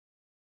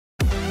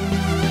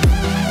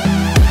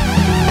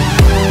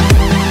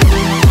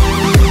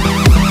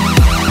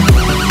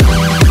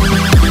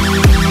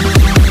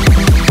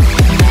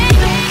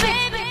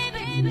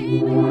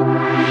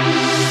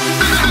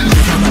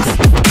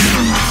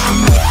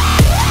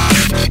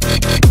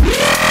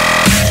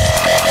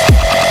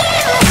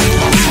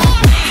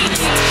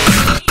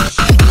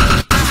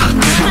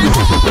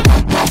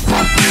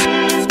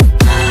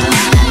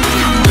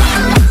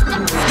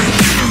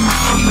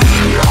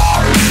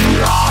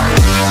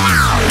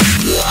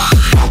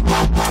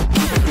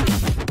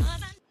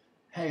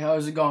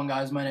How's it going,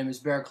 guys? My name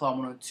is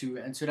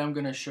BearClaw102, and today I'm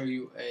going to show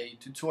you a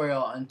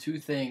tutorial on two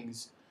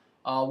things.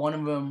 One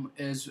of them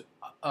is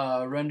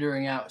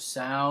rendering out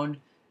sound,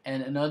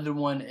 and another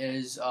one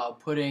is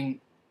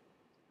putting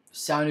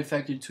sound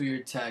effector to your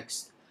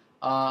text.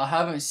 I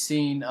haven't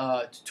seen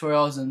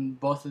tutorials in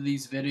both of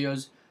these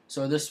videos,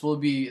 so this will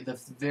be the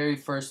very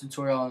first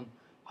tutorial on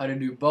how to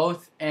do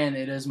both, and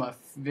it is my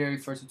very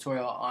first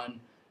tutorial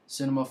on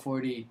Cinema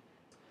 4D.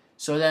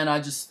 So then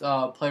I just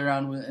played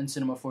around in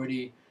Cinema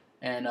 4D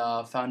and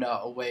found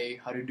out a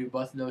way how to do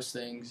both of those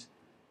things.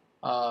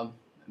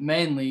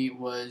 Mainly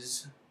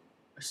was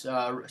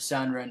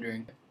sound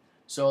rendering.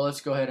 So let's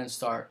go ahead and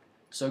start.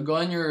 So go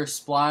in your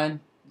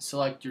spline,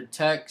 select your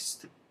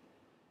text,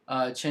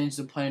 change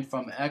the plane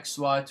from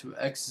XY to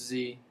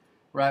XZ,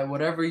 right?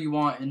 Whatever you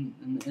want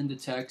in the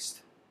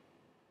text.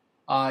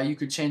 You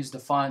could change the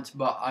font,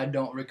 but I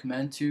don't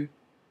recommend to.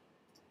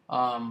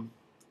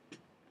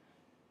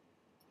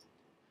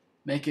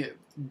 Make it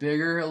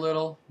bigger a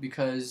little,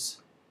 because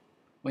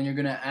when you're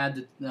gonna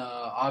add the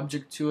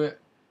object to it,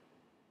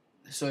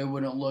 so it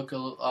wouldn't look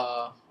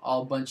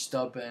all bunched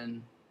up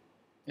and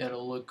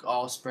it'll look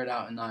all spread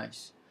out and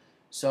nice.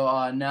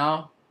 So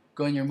now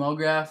go in your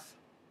MoGraph,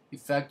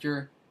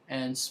 Effector,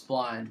 and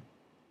Spline.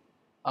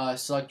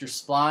 Select your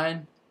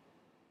spline,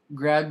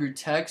 grab your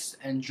text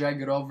and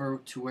drag it over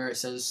to where it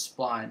says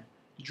Spline.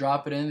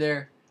 Drop it in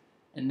there,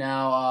 and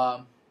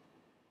now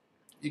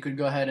you could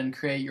go ahead and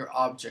create your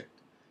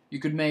object. You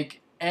could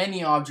make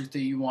any object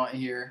that you want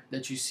here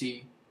that you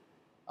see,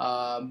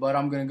 but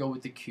I'm going to go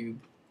with the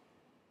cube.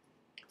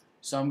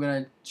 So I'm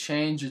going to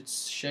change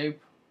its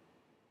shape,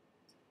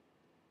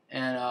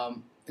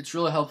 and it's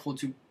really helpful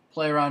to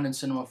play around in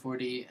Cinema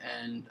 4D,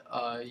 and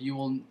you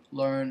will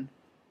learn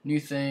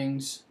new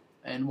things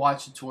and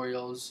watch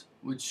tutorials,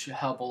 which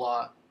help a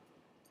lot.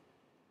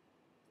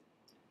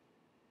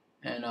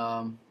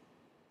 And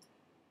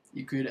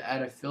you could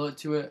add a fillet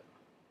to it.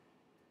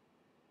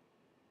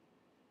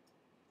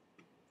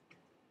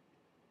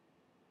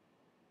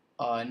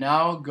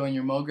 Now go in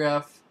your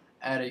MoGraph,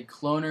 add a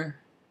cloner,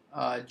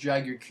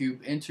 drag your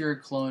cube into your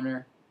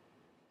cloner,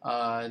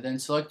 then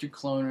select your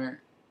cloner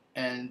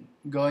and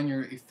go in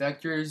your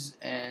effectors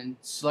and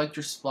select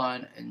your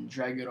spline and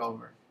drag it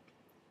over.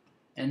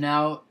 And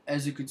now,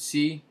 as you could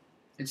see,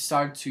 it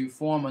started to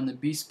form on the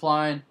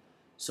B-spline.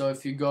 So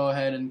if you go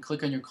ahead and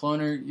click on your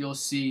cloner, you'll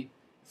see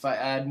if I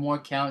add more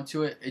count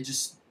to it, it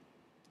just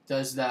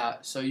does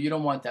that. So you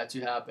don't want that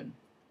to happen.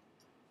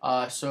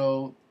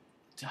 So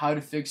how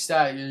to fix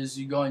that is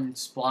you go in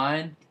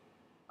spline,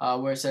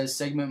 where it says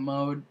segment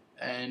mode,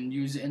 and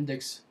use the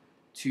index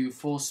to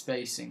full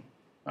spacing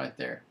right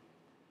there.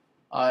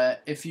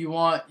 If you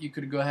want, you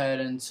could go ahead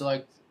and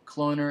select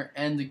cloner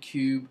and the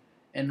cube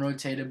and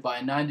rotate it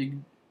by 90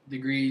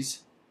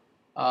 degrees,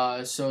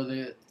 so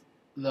the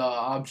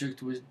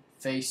object would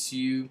face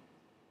you,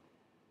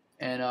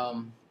 and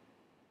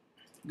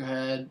go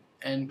ahead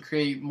and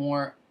create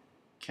more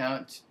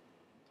count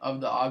of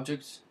the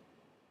objects.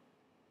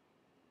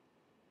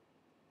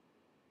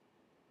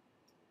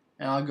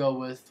 And I'll go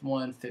with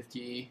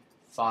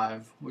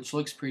 155, which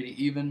looks pretty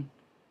even,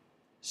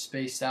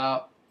 spaced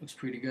out, looks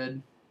pretty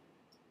good.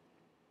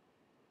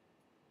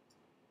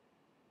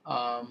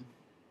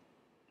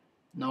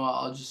 No,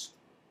 I'll just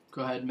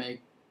go ahead and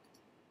make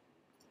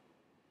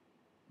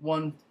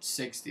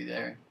 160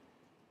 there.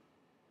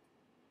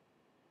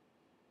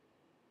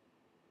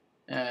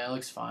 And it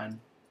looks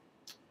fine.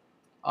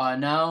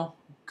 Now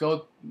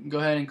go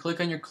ahead and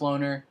click on your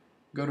cloner,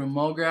 go to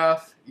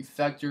MoGraph,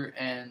 Effector,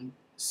 and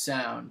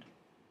Sound.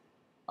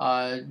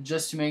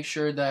 Just to make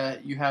sure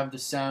that you have the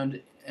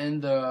sound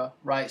in the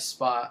right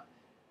spot,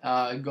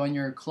 go in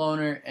your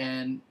cloner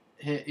and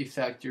hit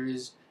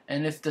effectors,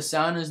 and if the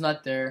sound is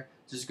not there,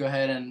 just go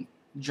ahead and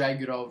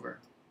drag it over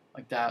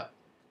like that.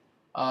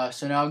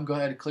 So now go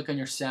ahead and click on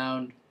your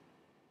sound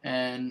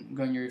and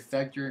go in your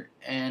effector,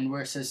 and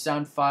where it says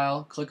sound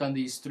file, click on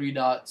these three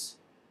dots,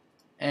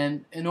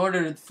 and in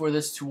order for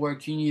this to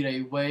work, you need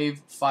a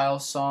wave file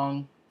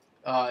song.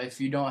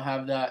 If you don't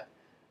have that,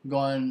 go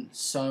on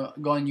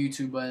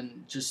YouTube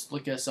and just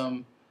look at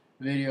some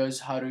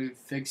videos how to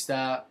fix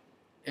that.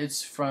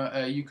 It's from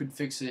you could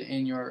fix it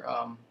in your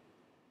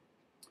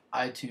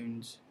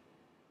iTunes.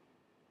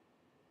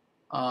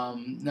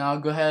 Now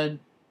go ahead,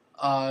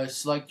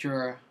 select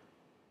your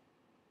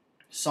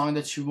song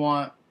that you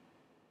want.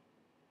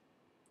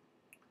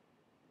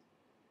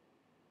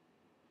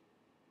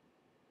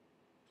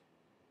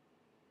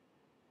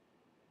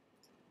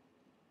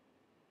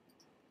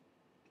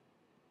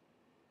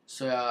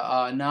 So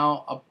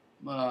now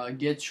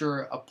get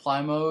your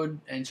apply mode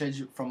and change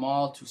it from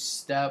all to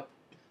step.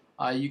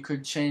 You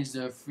could change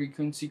the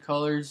frequency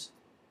colors.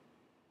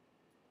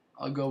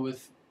 I'll go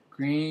with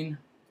green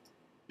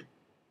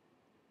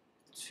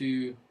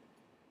to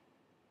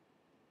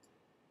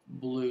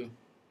blue.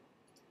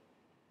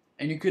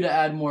 And you could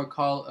add more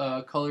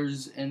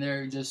colors in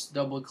there. Just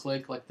double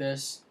click like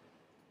this.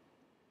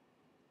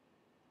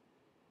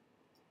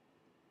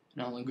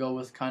 And I'll go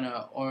with kind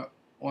of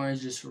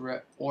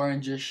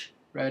orangish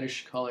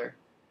reddish color,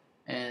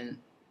 and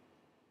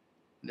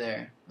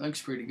there.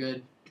 Looks pretty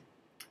good.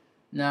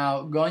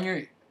 Now go on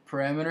your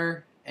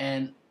parameter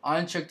and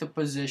uncheck the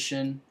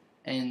position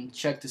and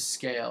check the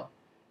scale.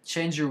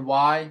 Change your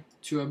Y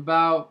to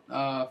about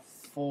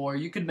 4.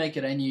 You could make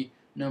it any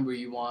number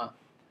you want,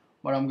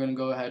 but I'm gonna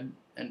go ahead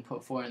and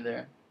put 4 in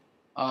there.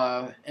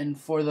 And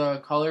for the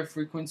color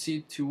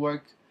frequency to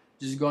work,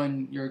 just go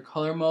in your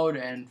color mode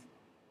and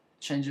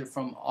change it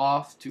from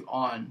off to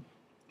on.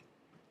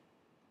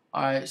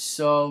 Alright,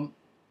 so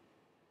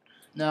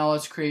now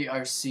let's create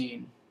our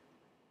scene.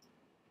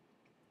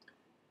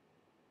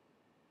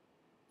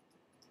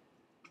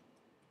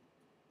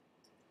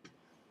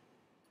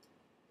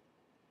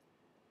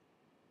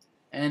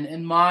 And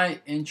in my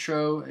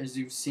intro, as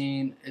you've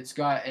seen, it's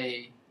got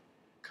a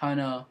kind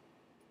of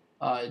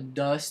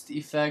dust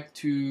effect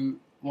to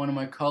one of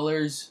my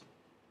colors.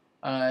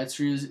 It's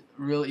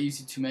real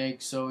easy to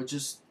make, so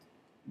just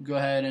go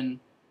ahead and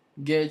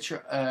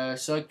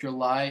select your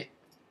light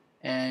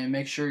and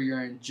make sure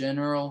you're in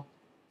general.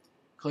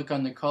 Click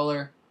on the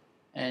color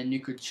and you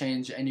could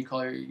change any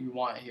color you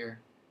want here,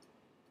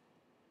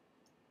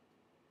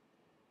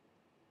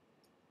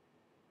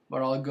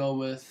 but I'll go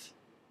with,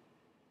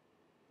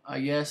 I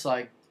guess,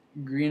 like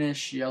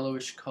greenish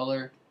yellowish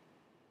color.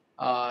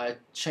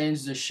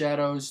 Change the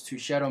shadows to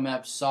shadow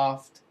map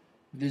soft,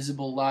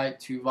 visible light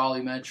to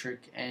volumetric,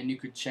 and you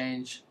could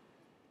change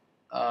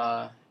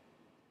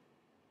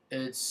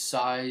its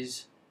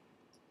size.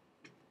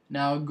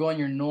 Now go on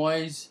your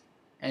noise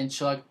and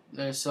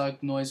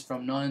select noise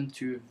from none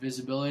to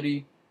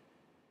visibility,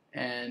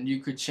 and you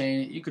could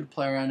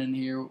play around in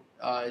here,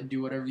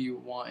 do whatever you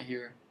want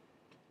here.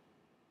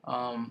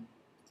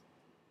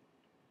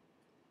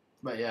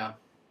 But yeah.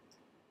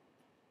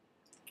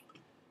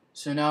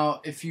 So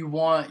now if you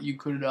want, you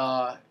could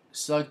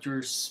select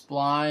your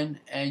spline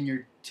and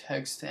your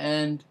text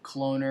and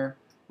cloner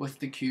with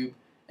the cube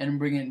and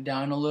bring it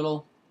down a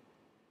little.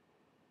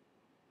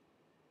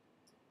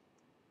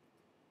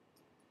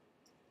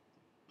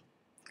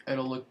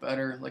 It'll look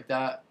better like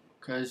that,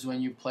 because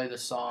when you play the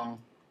song,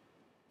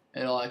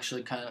 it'll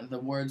actually the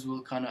words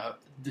will kind of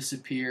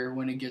disappear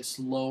when it gets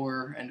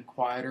lower and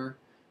quieter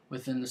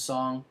within the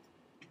song.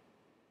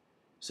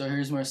 So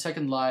here's my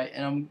second light,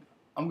 and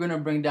I'm gonna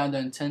bring down the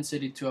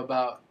intensity to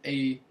about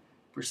 80%,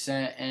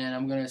 and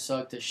I'm gonna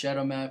select the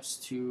shadow maps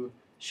to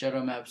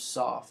shadow map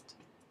soft,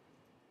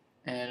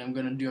 and I'm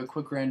gonna do a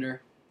quick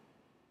render.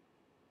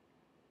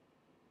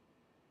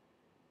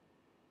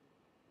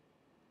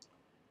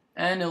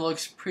 And it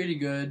looks pretty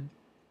good,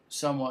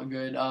 somewhat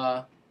good.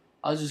 I'll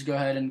just go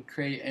ahead and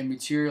create a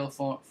material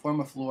form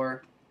a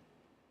floor.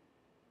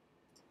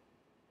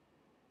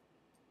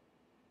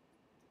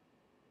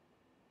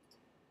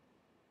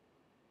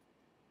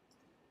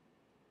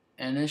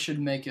 And this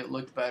should make it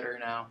look better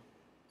now.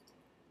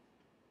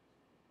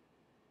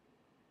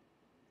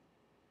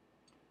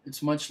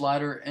 It's much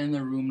lighter in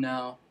the room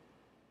now,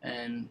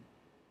 and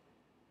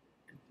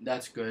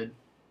that's good.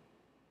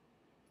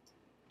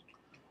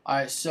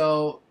 Alright,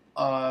 so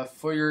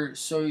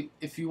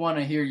if you want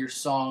to hear your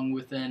song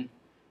within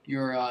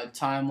your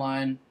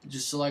timeline,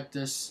 just select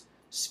this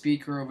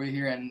speaker over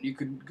here and you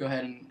could go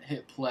ahead and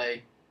hit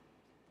play.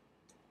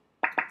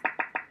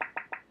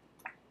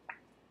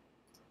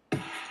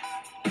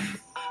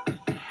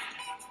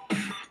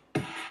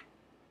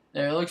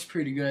 There, it looks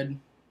pretty good.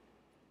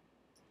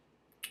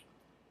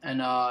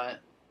 And I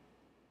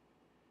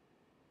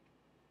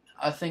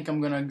think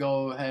I'm gonna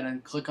go ahead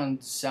and click on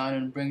sound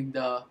and bring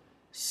the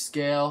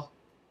scale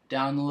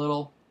down a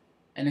little.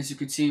 And as you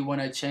can see, when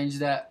I change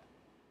that,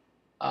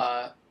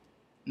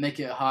 make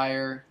it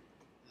higher,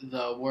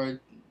 the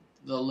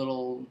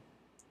little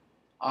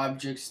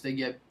objects, they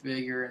get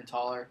bigger and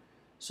taller.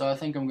 So I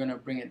think I'm gonna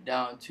bring it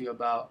down to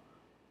about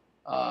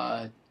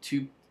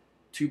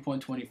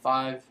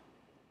 2.25.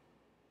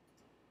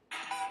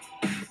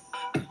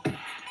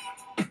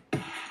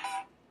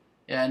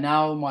 Yeah,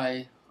 now on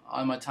my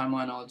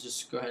timeline, I'll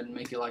just go ahead and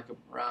make it like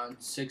around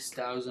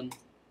 6,000.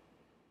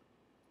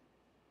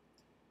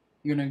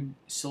 I'm gonna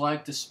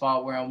select the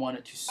spot where I want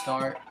it to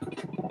start.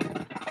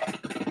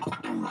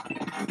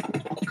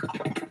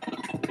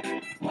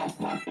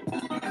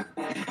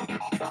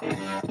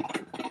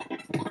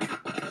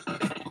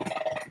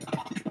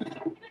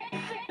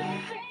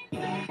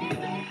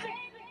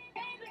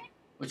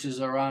 Which is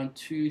around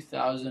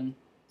 2,000.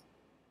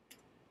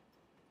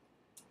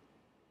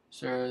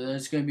 So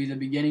that's going to be the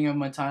beginning of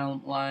my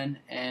timeline,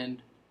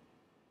 and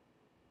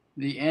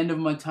the end of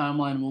my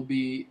timeline will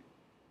be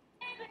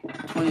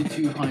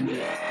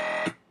 2200.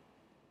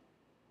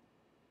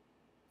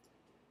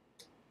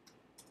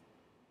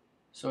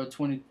 So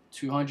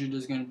 2200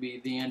 is going to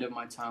be the end of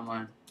my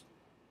timeline.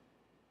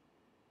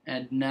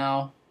 And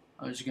now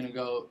I'm just going to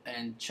go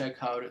and check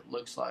how it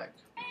looks like.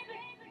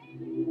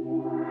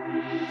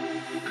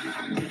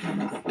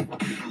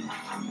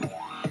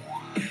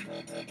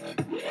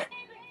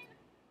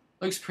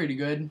 Looks pretty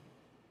good.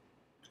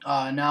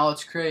 Now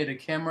let's create a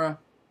camera.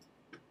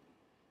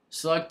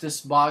 Select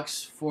this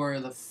box for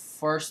the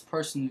first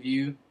person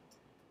view,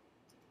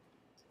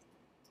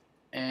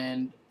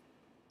 and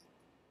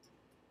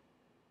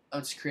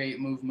let's create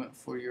movement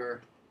for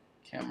your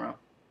camera.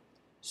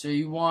 So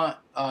you want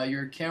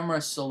your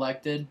camera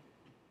selected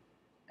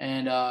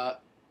and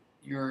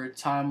your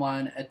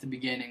timeline at the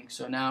beginning.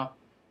 So now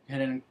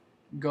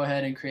go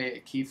ahead and create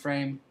a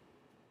keyframe.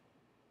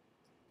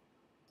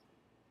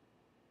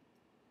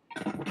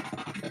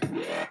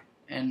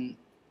 And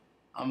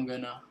I'm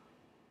gonna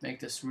make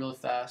this really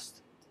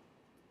fast.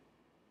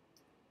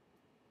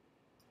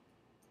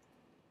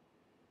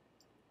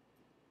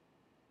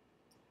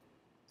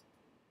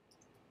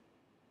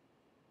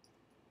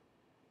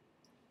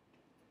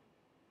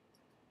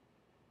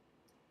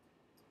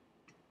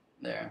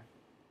 There.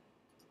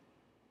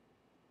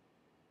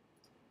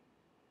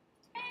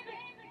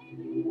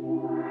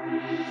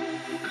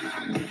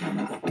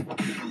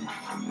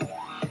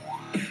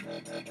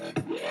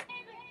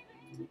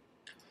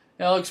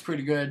 That looks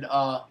pretty good.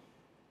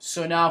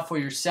 So now for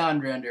your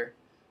sound render,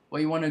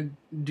 what you want to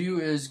do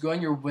is go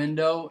in your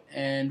window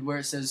and where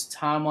it says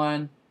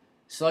timeline,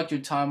 select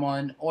your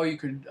timeline, or you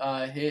could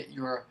hit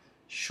your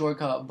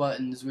shortcut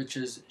buttons, which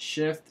is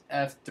Shift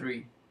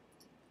F3.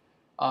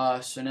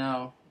 So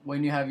now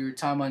when you have your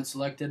timeline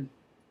selected,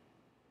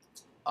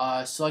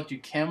 select your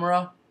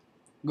camera,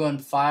 go in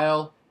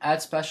File,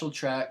 Add Special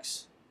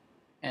Tracks,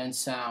 and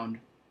Sound.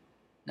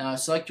 Now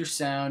select your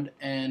sound,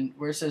 and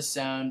where it says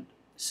sound,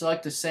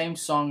 select the same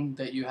song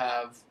that you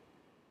have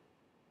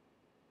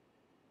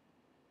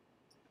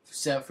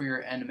set for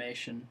your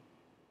animation.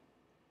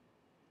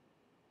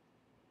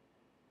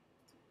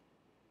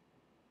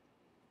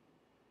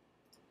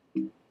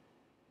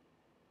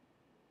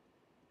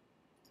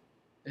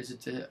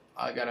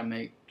 I gotta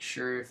make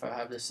sure if I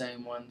have the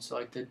same one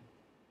selected.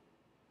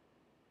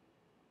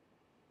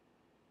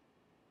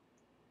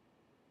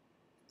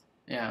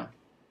 Yeah.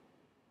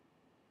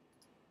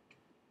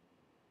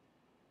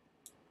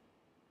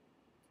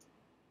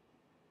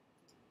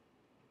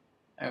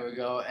 There we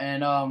go.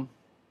 And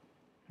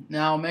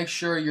now make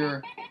sure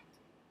your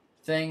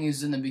thing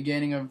is in the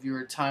beginning of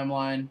your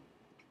timeline,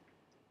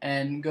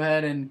 and go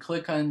ahead and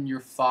click on your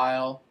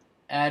file,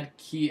 add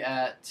key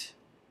at,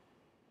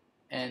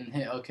 and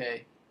hit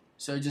OK.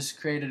 So it just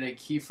created a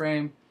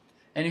keyframe.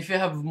 And if you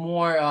have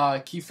more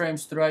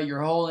keyframes throughout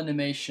your whole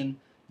animation,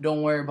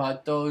 don't worry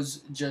about those.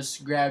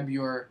 Just grab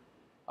your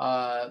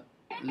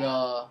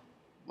the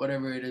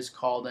whatever it is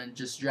called and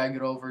just drag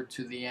it over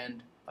to the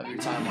end of your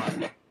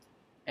timeline.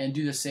 And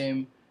do the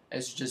same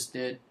as you just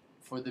did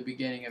for the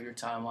beginning of your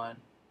timeline.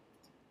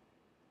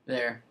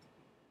 There.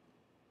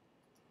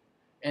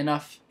 And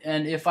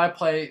if I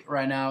play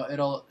right now,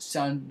 it'll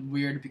sound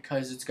weird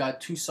because it's got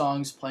two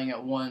songs playing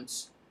at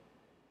once.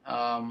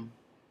 I'll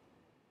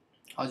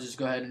just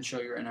go ahead and show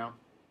you right now.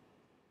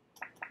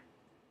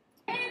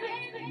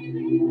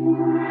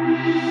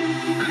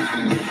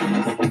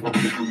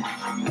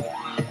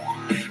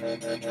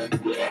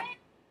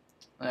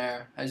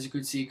 There, as you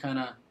could see, kind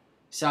of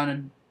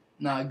sounded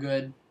not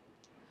good.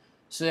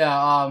 So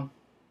yeah,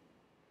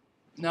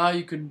 now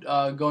you could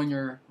go in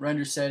your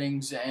render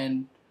settings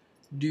and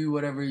do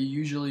whatever you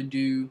usually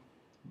do,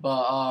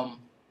 but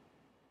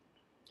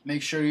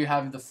make sure you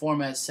have the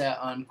format set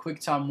on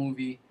QuickTime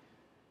Movie.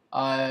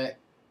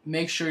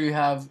 Make sure you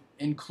have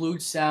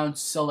include sound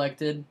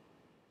selected,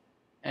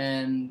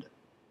 and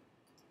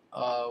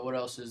what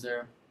else is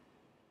there?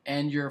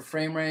 And your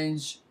frame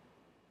range,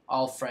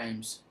 all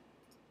frames.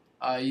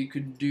 You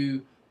could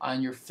do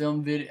on your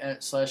film video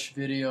 /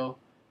 video,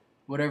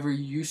 whatever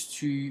you're used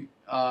to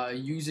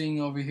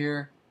using over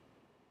here.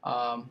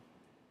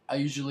 I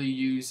usually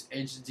use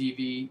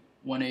HDV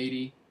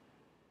 180,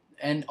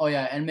 and oh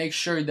yeah, and make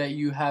sure that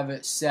you have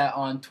it set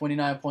on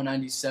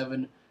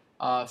 29.97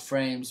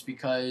 frames,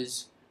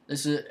 because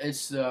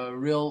it's the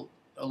real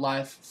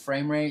life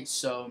frame rate.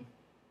 So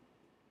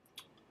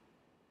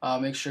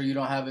make sure you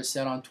don't have it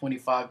set on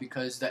 25,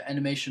 because the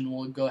animation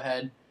will go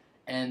ahead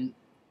and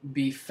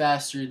be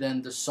faster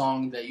than the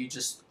song that you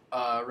just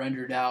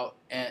rendered out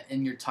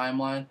in your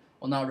timeline.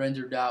 Well, not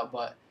rendered out,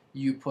 but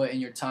you put in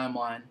your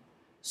timeline.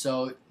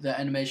 So the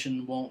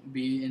animation won't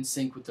be in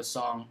sync with the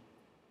song.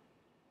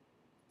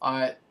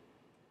 Alright,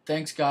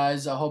 thanks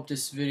guys. I hope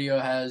this video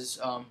has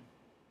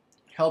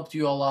helped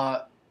you a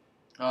lot.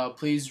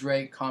 Please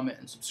rate, comment,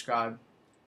 and subscribe.